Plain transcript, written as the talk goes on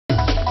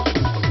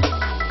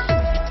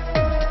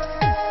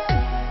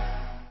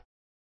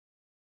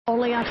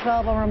Only on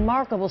 12, a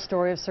remarkable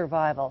story of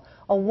survival.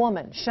 A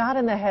woman shot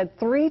in the head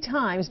 3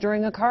 times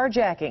during a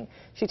carjacking.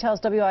 She tells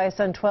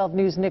WISN 12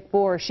 News' Nick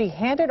Boer she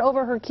handed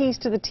over her keys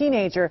to the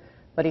teenager,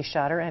 but he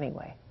shot her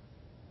anyway.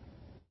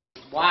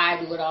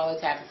 Why do it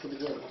always happen to the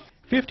good one?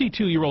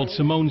 52-year-old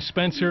Simone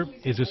Spencer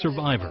is a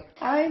survivor.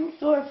 I'm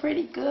doing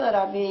pretty good.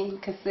 I mean,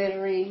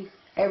 considering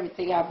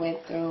everything I went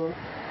through.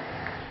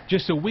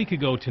 Just a week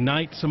ago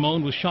tonight,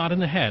 Simone was shot in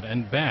the head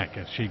and back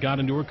as she got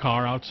into her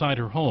car outside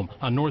her home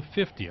on North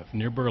 50th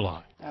near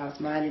Burlock. I was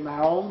minding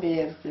my own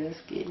business,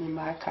 getting in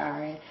my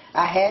car, and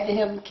I handed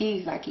him the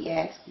keys like he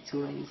asked me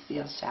to, and he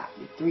still shot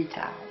me 3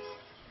 times.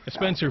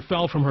 Spencer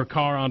fell from her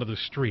car onto the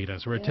street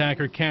as her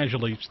attacker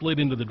casually slid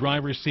into the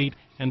driver's seat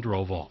and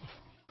drove off.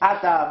 I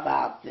thought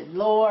about the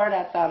Lord,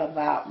 I thought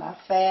about my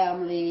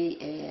family,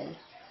 and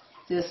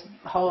this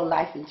whole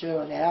life in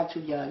jail that I'm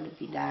too young to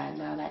be dying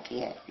now, and I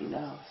can't,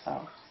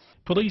 so.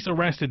 Police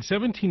arrested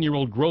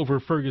 17-year-old Grover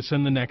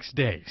Ferguson the next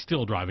day,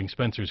 still driving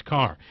Spencer's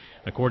car.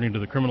 According to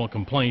the criminal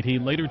complaint, he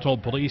later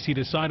told police he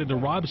decided to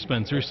rob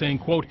Spencer, saying,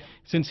 quote,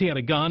 since he had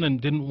a gun and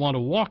didn't want to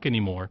walk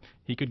anymore,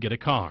 he could get a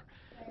car.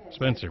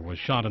 Spencer was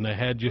shot in the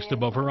head just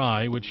above her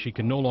eye, which she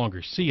can no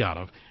longer see out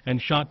of,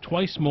 and shot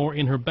twice more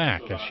in her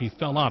back as she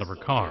fell out of her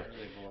car.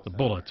 The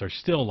bullets are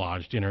still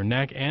lodged in her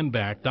neck and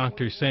back,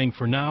 doctors saying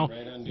for now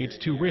it's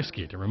too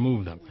risky to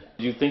remove them.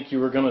 Did you think you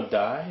were going to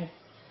die?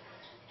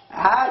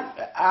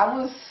 I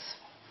was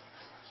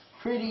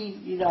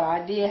pretty,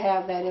 I did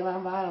have that in my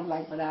mind. I'm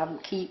like, but I'm going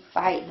to keep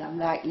fighting. I'm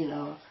not,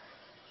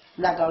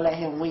 not going to let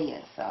him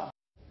win, so.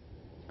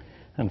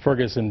 And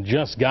Ferguson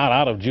just got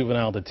out of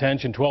juvenile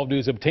detention. 12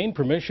 News obtained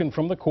permission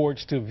from the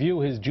courts to view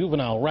his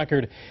juvenile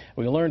record.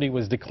 We learned he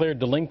was declared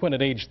delinquent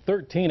at age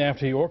 13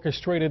 after he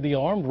orchestrated the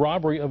armed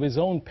robbery of his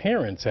own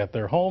parents at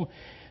their home.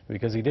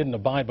 Because he didn't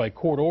abide by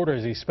court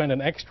orders, he spent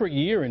an extra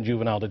year in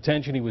juvenile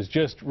detention. He was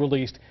just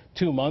released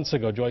 2 months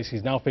ago. Joyce,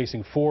 he's now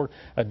facing 4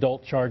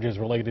 adult charges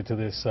related to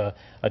this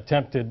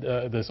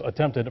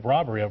attempted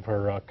robbery of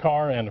her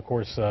car and, of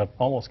course,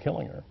 almost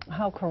killing her.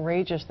 How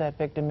courageous that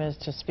victim is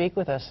to speak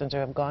with us and to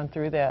have gone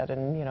through that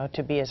and,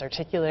 to be as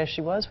articulate as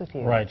she was with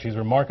you. Right. She's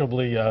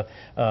remarkably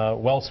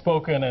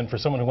well-spoken, and for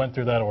someone who went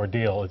through that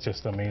ordeal, it's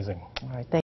just amazing. All right.